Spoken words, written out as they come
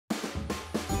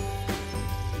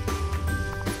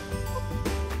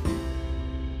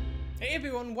Hey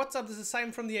everyone, what's up? This is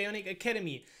Simon from the Ionic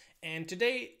Academy, and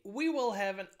today we will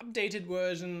have an updated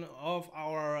version of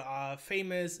our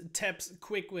famous tabs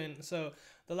quick win. So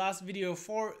the last video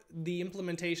for the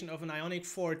implementation of an Ionic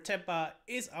 4 tab bar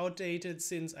is outdated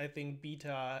since I think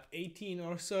beta 18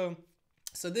 or so.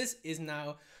 So this is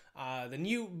now the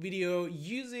new video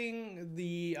using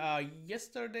the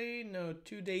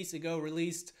 2 days ago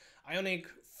released Ionic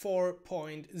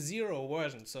 4.0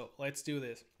 version. So let's do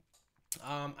this.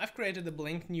 I've created a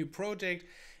blank new project,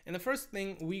 and the first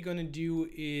thing we're gonna do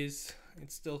is,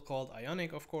 it's still called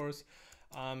Ionic of course,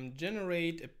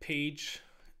 generate a page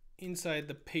inside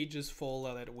the pages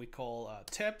folder that we call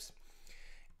tabs,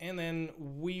 and then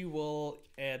we will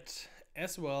add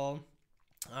as well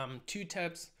 2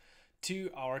 tabs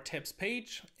to our tabs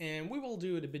page, and we will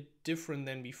do it a bit different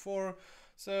than before.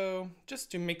 So just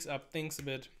to mix up things a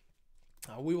bit,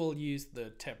 we will use the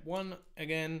tab 1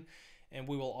 again, and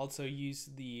we will also use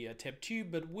the tab 2,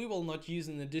 but we will not use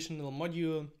an additional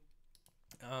module.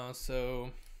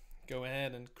 So go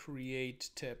ahead and create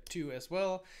tab 2 as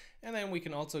well, and then we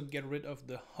can also get rid of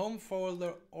the home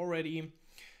folder already,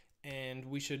 and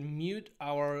we should mute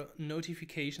our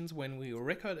notifications when we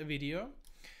record a video.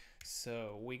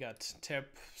 So we got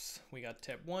tabs, we got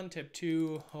tab 1, tab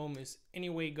 2, home is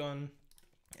anyway gone,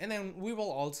 and then we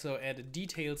will also add a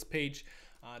details page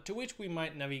to which we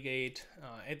might navigate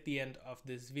at the end of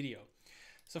this video.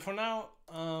 So for now,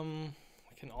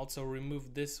 we can also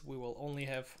remove this. We will only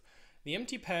have the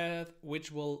empty path,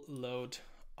 which will load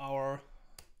our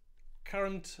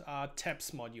current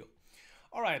tabs module.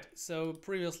 All right, so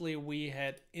previously we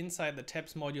had inside the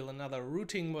tabs module another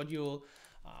routing module,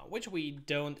 which we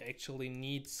don't actually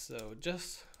need. So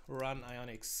just run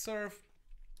Ionic serve,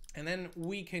 and then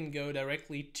we can go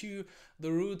directly to the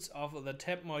roots of the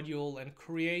tab module and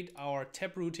create our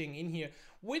tab routing in here,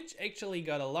 which actually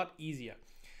got a lot easier.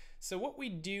 So what we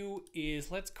do is,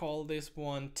 let's call this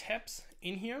one tabs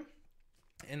in here,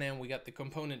 and then we got the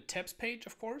component tabs page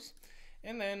of course,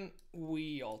 and then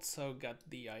we also got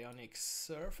the Ionic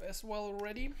serve as well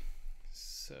ready.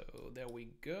 So there we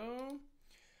go.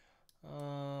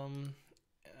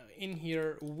 In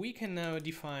here we can now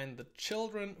define the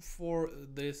children for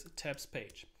this tabs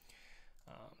page.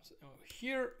 So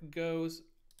here goes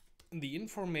the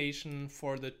information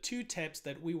for the 2 tabs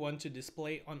that we want to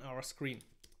display on our screen.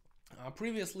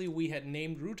 Previously we had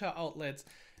named router outlets.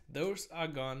 Those are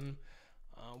gone,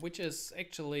 which is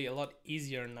actually a lot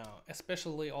easier now,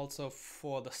 especially also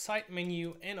for the side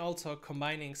menu, and also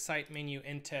combining side menu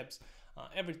and tabs.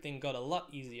 Everything got a lot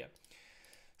easier.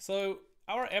 So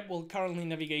our app will currently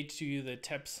navigate to the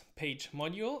tabs page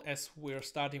module as we're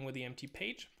starting with the empty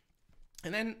page.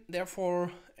 And then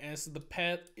therefore, as the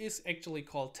path is actually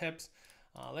called tabs,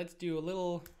 let's do a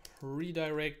little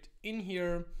redirect in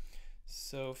here.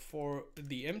 So for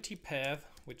the empty path,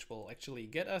 which will actually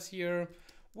get us here,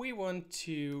 we want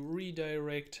to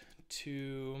redirect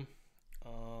to,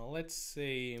 let's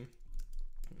say,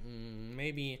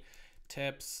 maybe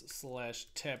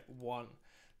tabs/tab1.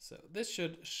 So this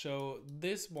should show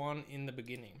this one in the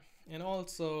beginning. And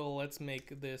also let's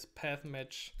make this path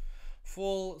match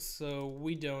full, so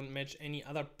we don't match any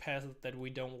other paths that we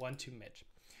don't want to match.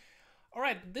 All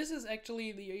right, this is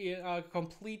actually the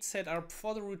complete setup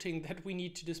for the routing that we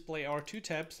need to display our 2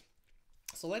 tabs.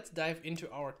 So let's dive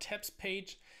into our tabs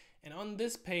page. And on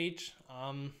this page,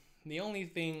 the only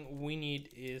thing we need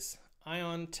is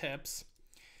Ion tabs.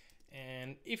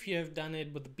 And if you have done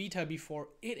it with the beta before,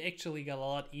 it actually got a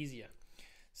lot easier.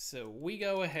 So we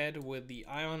go ahead with the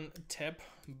Ionic Tab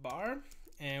Bar,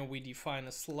 and we define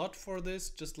a slot for this,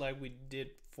 just like we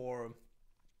did for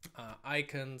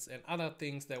icons and other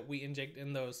things that we inject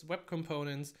in those web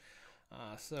components.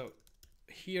 So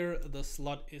here the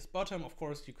slot is bottom. Of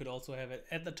course, you could also have it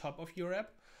at the top of your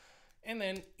app. And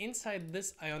then inside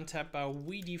this Ion Tab Bar,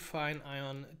 we define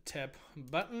Ion Tab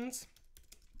buttons.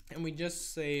 And we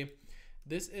just say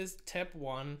this is tab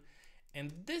 1,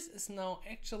 and this is now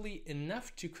actually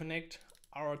enough to connect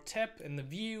our tab and the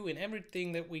view and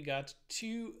everything that we got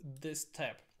to this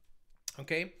tab.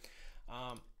 Okay,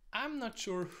 I'm not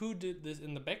sure who did this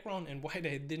in the background and why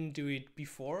they didn't do it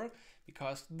before,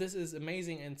 because this is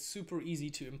amazing and super easy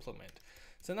to implement.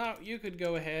 So now you could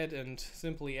go ahead and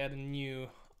simply add a new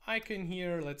icon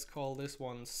here. Let's call this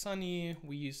one Sunny.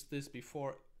 We used this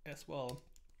before as well.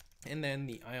 And then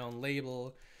the Ion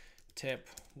label tab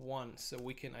 1, so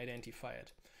we can identify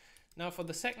it. Now for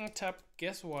the second tab,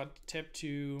 guess what? Tab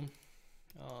 2,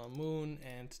 moon,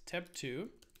 and tab 2.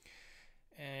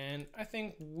 And I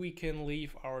think we can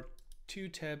leave our 2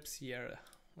 tabs here.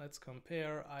 Let's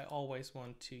compare. I always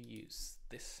want to use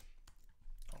this.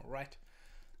 All right.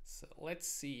 So let's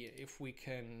see if we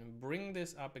can bring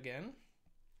this up again.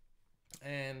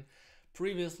 And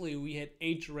previously we had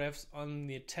hrefs on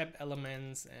the tab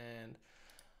elements and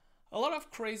a lot of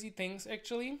crazy things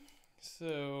actually.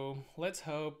 So let's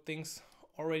hope things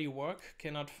already work.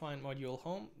 Cannot find module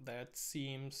home. That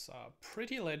seems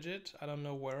pretty legit. I don't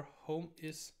know where home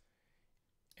is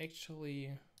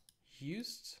actually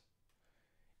used.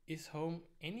 Is home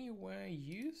anywhere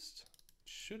used?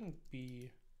 Shouldn't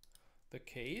be the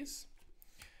case.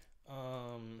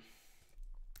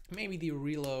 Maybe the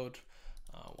reload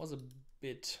was a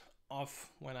bit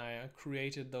off when I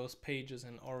created those pages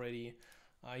and already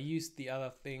used the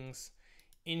other things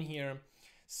in here.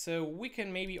 So we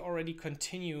can maybe already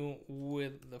continue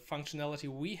with the functionality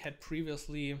we had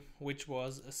previously, which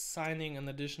was assigning an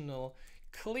additional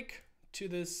click to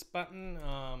this button.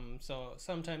 So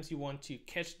sometimes you want to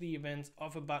catch the events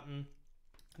of a button.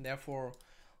 Therefore,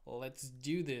 let's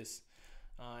do this.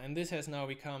 And this has now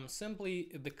become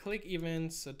simply the click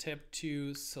events. So tab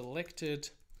 2 selected.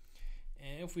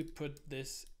 And if we put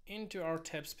this into our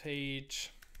tabs page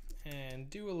and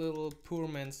do a little poor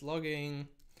man's logging.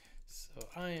 So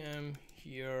I am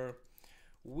here.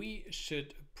 We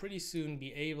should pretty soon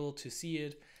be able to see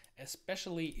it,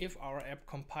 especially if our app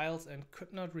compiles and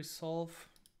could not resolve.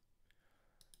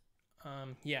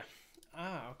 Yeah.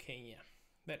 Okay, yeah,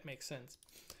 that makes sense.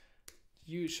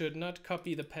 You should not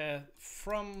copy the path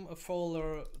from a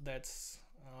folder that's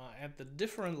at the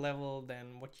different level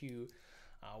than what you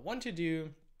want to do.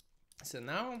 So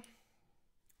now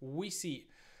we see,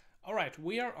 all right,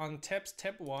 we are on tab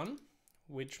 1,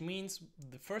 which means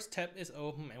the first tab is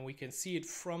open and we can see it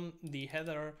from the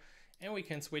header, and we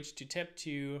can switch to tab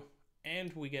 2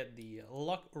 and we get the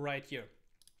log right here.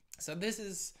 So this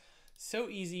is so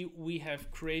easy. We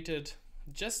have created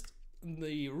just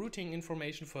the routing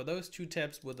information for those two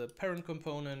tabs with a parent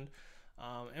component,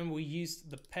 and we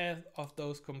used the path of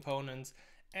those components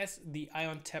as the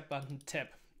Ion Tab button tab.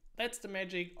 That's the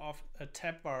magic of a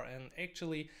tab bar and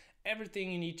actually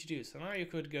everything you need to do. So now you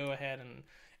could go ahead and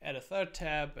add a third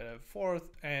tab, a fourth,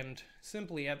 and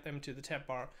simply add them to the tab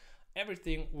bar.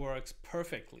 Everything works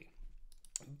perfectly.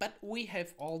 But we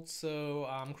have also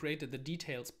created the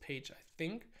details page, I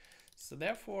think. So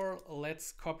therefore,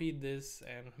 let's copy this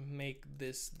and make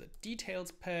this the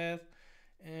details path.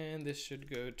 And this should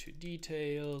go to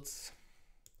details,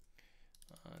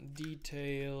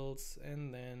 details,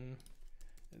 and then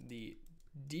the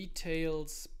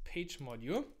details page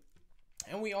module.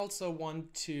 And we also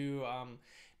want to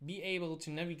be able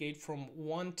to navigate from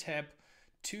one tab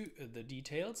to the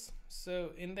details.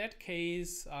 So in that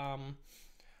case,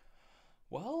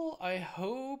 well, I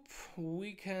hope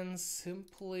we can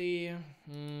simply,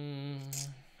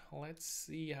 let's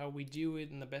see how we do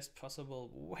it in the best possible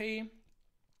way.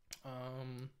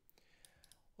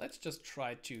 Let's just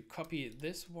try to copy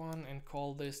this one and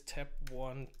call this tab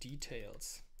 1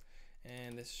 details.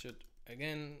 And this should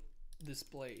again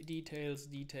display details,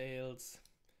 details,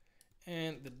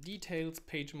 and the details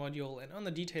page module. And on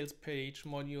the details page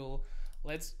module,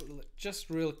 let's just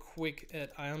real quick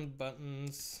add Ion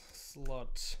buttons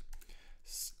slot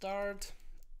start,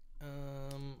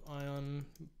 Ion,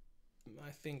 I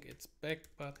think it's back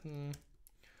button.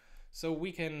 So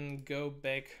we can go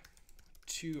back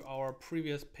to our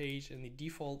previous page, and the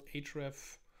default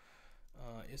href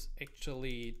is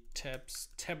actually tab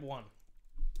 1,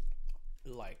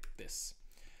 like this.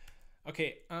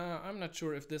 Okay, I'm not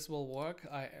sure if this will work.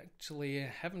 I actually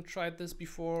haven't tried this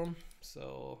before,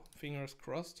 so fingers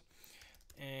crossed.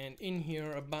 And in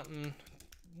here a button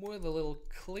with a little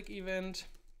click event.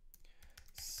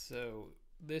 So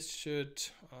this should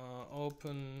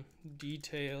open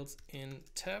details in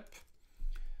tab,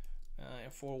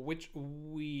 for which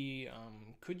we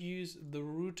could use the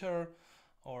router,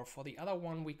 or for the other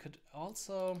one we could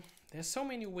also, there's so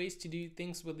many ways to do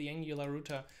things with the Angular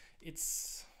router.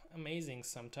 It's amazing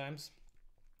sometimes.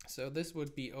 So this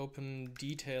would be open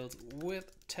details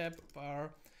with tab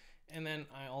bar, and then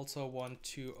I also want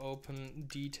to open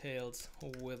details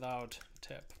without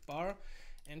tab bar.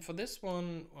 And for this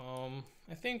one,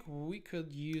 I think we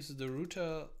could use the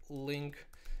router link.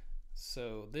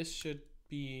 So this should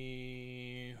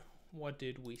be, what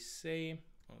did we say?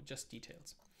 Oh, just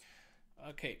details.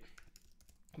 Okay,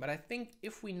 but I think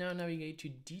if we now navigate to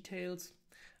details,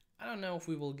 I don't know if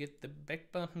we will get the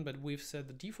back button, but we've set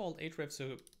the default href,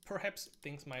 so perhaps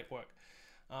things might work.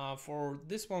 For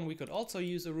this one, we could also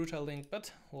use a router link,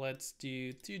 but let's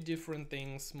do two different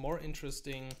things, more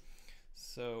interesting.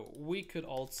 So we could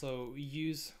also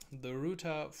use the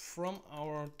router from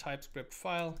our TypeScript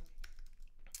file.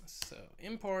 So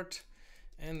import,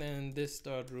 and then this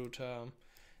 .router.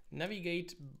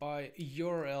 navigate by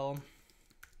URL,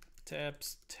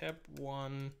 tabs, tab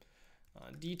 1,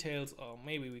 details, or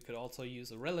maybe we could also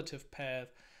use a relative path.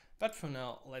 But for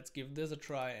now, let's give this a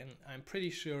try, and I'm pretty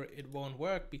sure it won't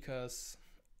work because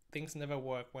things never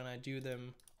work when I do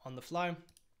them on the fly.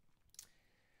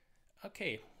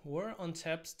 Okay, we're on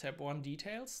tabs, tab 1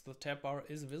 details. The tab bar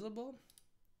is visible.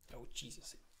 Oh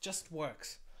Jesus, it just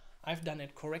works. I've done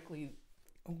it correctly.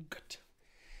 Oh good.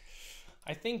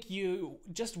 I think you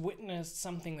just witnessed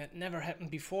something that never happened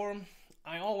before.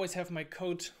 I always have my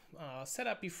code set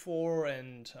up before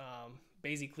and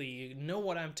basically know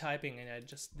what I'm typing, and I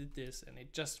just did this and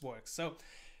it just works. So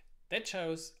that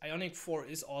shows Ionic 4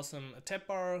 is awesome. A tab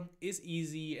bar is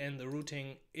easy and the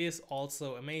routing is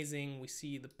also amazing. We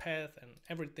see the path and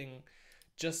everything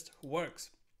just works.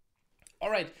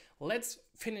 All right, let's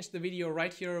finish the video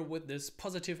right here with this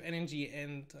positive energy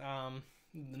and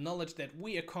the knowledge that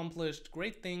we accomplished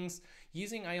great things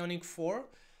using Ionic 4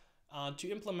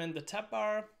 to implement the tab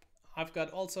bar. I've got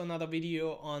also another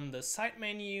video on the side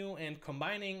menu and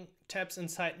combining tabs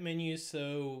and side menus,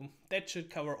 so that should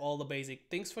cover all the basic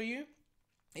things for you.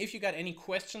 If you got any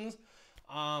questions,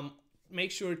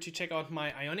 make sure to check out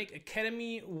my Ionic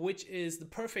Academy, which is the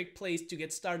perfect place to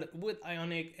get started with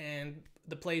Ionic and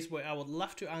the place where I would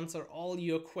love to answer all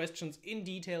your questions in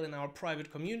detail in our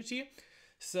private community.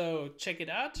 So check it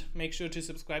out, make sure to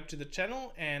subscribe to the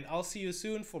channel, and I'll see you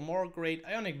soon for more great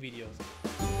Ionic videos.